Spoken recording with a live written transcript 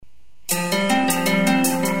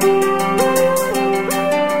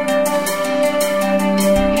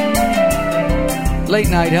Late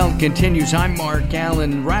Night Health continues. I'm Mark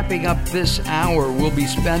Alyn. Wrapping up this hour, we'll be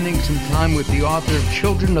spending some time with the author of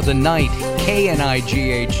Children of the Night,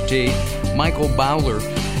 K-N-I-G-H-T, Michael Bowler,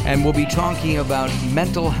 and we'll be talking about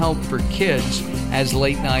mental health for kids as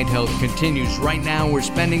Late Night Health continues. Right now, we're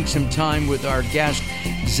spending some time with our guest,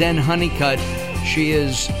 Zen Honeycutt. She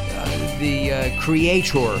is the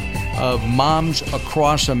creator of Moms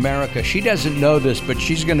Across America. She doesn't know this, but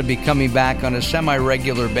she's going to be coming back on a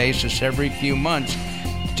semi-regular basis every few months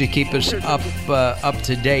to keep us up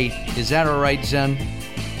to date. Is that all right, Zen?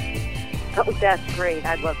 Oh, that's great.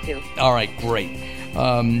 I'd love to. All right, great.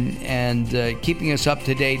 And keeping us up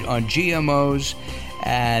to date on GMOs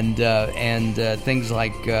and things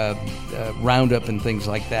like Roundup and things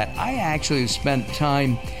like that. I actually spent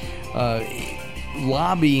time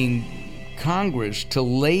lobbying Congress to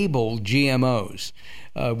label GMOs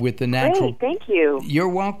with the natural. Great, thank you. You're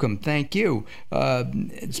welcome. Thank you.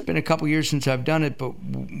 It's been a couple years since I've done it, but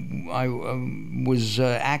I was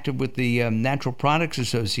active with the Natural Products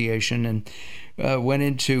Association and went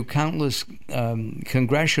into countless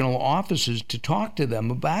congressional offices to talk to them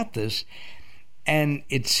about this. And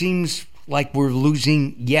it seems like we're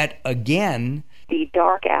losing yet again. The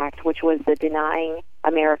DARK Act, which was the Denying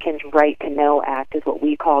Americans' Right to Know Act, is what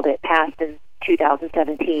we called it, passed in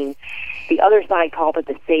 2017. The other side called it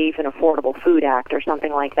the Safe and Affordable Food Act or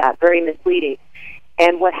something like that, very misleading.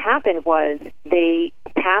 And what happened was they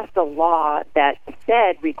passed a law that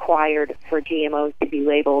said required for GMOs to be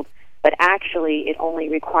labeled, but actually it only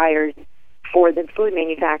requires for the food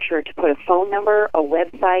manufacturer to put a phone number, a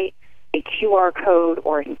website, a QR code,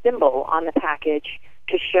 or a symbol on the package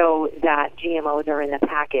to show that GMOs are in the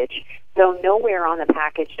package. So nowhere on the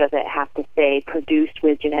package does it have to say produced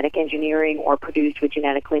with genetic engineering or produced with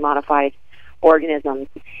genetically modified organisms.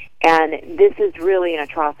 And this is really an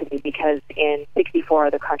atrocity because in 64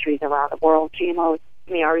 other countries around the world, GMOs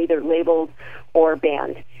are either labeled or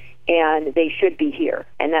banned, and they should be here.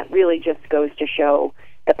 And that really just goes to show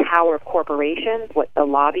the power of corporations, what the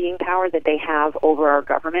lobbying power that they have over our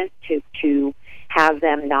government to have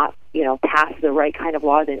them not, pass the right kind of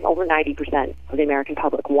laws. And over 90% of the American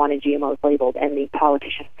public wanted GMOs labeled, and the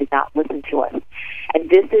politicians did not listen to us. And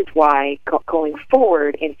this is why, going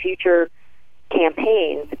forward in future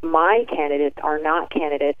campaigns, my candidates are not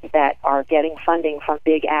candidates that are getting funding from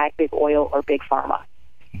big ag, big oil, or big pharma.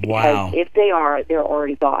 Wow. Because if they are, they're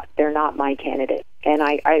already bought. They're not my candidate. And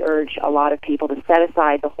I urge a lot of people to set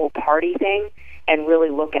aside the whole party thing and really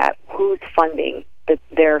look at who's funding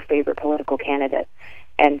their favorite political candidate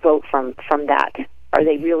and vote from that. Are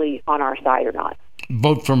they really on our side or not?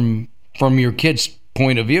 Vote from your kids'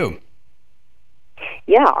 point of view.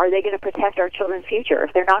 Yeah, are they going to protect our children's future?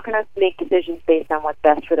 If they're not going to make decisions based on what's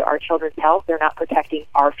best for our children's health, they're not protecting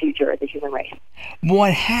our future as a human race.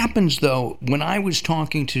 What happens, though, when I was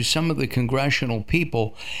talking to some of the congressional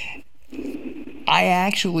people, I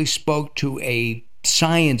actually spoke to a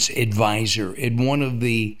science advisor in one of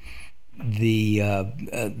the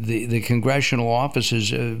congressional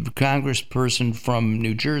offices, a congressperson from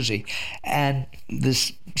New Jersey, and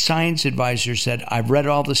this science advisor said, I've read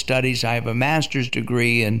all the studies, I have a master's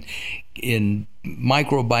degree in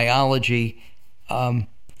microbiology,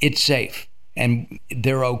 it's safe and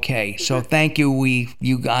they're okay, so thank you,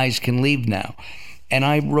 you guys can leave now. And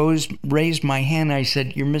I raised my hand, I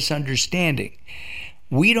said, you're misunderstanding.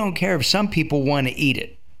 We don't care if some people want to eat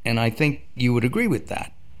it, and I think you would agree with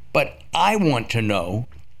that. But I want to know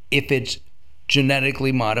if it's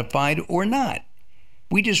genetically modified or not.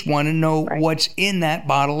 We just want to know what's in that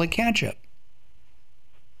bottle of ketchup,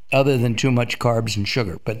 other than too much carbs and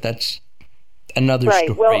sugar. But that's another story.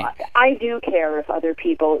 Well, I do care if other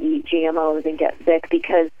people eat GMOs and get sick,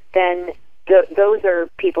 because then those are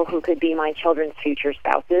people who could be my children's future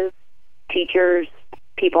spouses, teachers,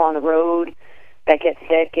 people on the road that get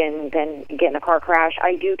sick and then get in a car crash.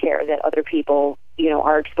 I do care that other people,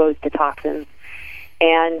 are exposed to toxins.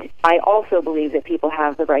 And I also believe that people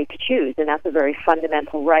have the right to choose, and that's a very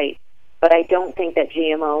fundamental right. But I don't think that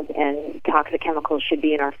GMOs and toxic chemicals should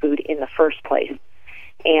be in our food in the first place.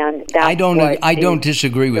 And that's I don't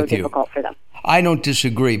disagree with so you. Difficult for them. I don't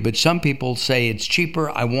disagree, but some people say it's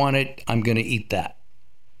cheaper. I want it. I'm going to eat that.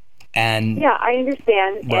 And yeah, I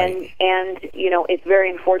understand. Right. And it's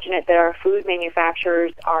very unfortunate that our food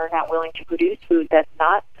manufacturers are not willing to produce food that's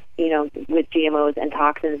not with GMOs and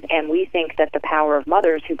toxins, and we think that the power of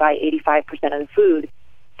mothers who buy 85% of the food,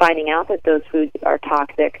 finding out that those foods are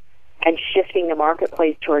toxic and shifting the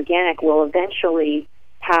marketplace to organic will eventually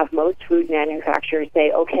have most food manufacturers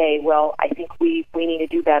say, okay, well, I think we need to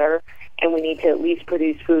do better, and we need to at least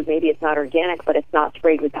produce food. Maybe it's not organic, but it's not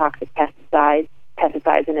sprayed with toxic pesticides,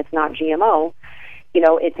 and it's not GMO.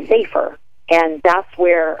 it's safer. And that's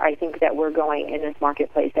where I think that we're going in this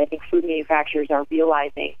marketplace. I think food manufacturers are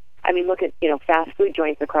realizing. I mean, look at, fast food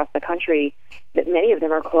joints across the country, that many of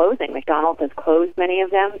them are closing. McDonald's has closed many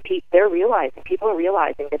of them. People are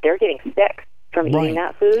realizing that they're getting sick from eating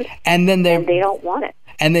that food, and they don't want it.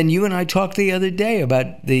 And then you and I talked the other day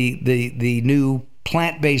about the new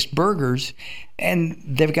plant-based burgers, and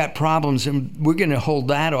they've got problems, and we're going to hold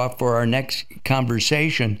that off for our next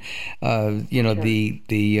conversation. Sure.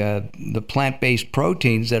 The plant-based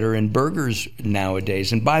proteins that are in burgers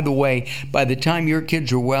nowadays. And by the way, by the time your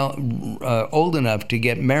kids are old enough to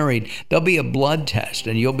get married, there'll be a blood test,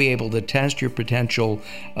 and you'll be able to test your potential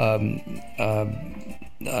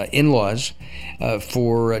in-laws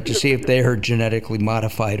to see if they are genetically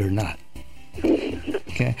modified or not.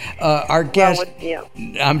 Okay. Our guest.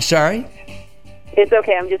 I'm sorry? It's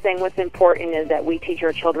okay. I'm just saying what's important is that we teach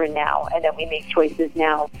our children now, and that we make choices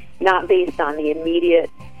now, not based on the immediate,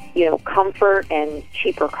 comfort and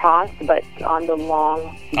cheaper cost, but on the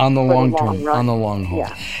long term, run. On the long haul.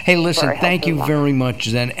 Yeah. Hey, listen, thank you very much,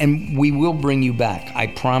 Zen, and we will bring you back. I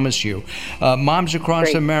promise you. Moms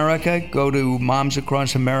Across America, go to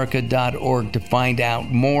momsacrossamerica.org to find out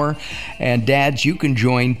more. And dads, you can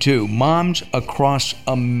join too. Moms Across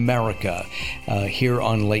America here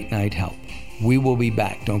on Late Night Health. We will be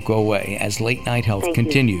back. Don't go away as Late Night Health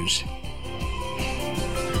continues.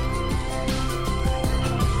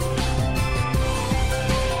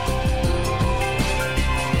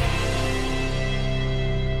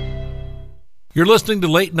 You're listening to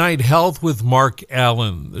Late Night Health with Mark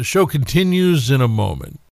Alyn. The show continues in a moment.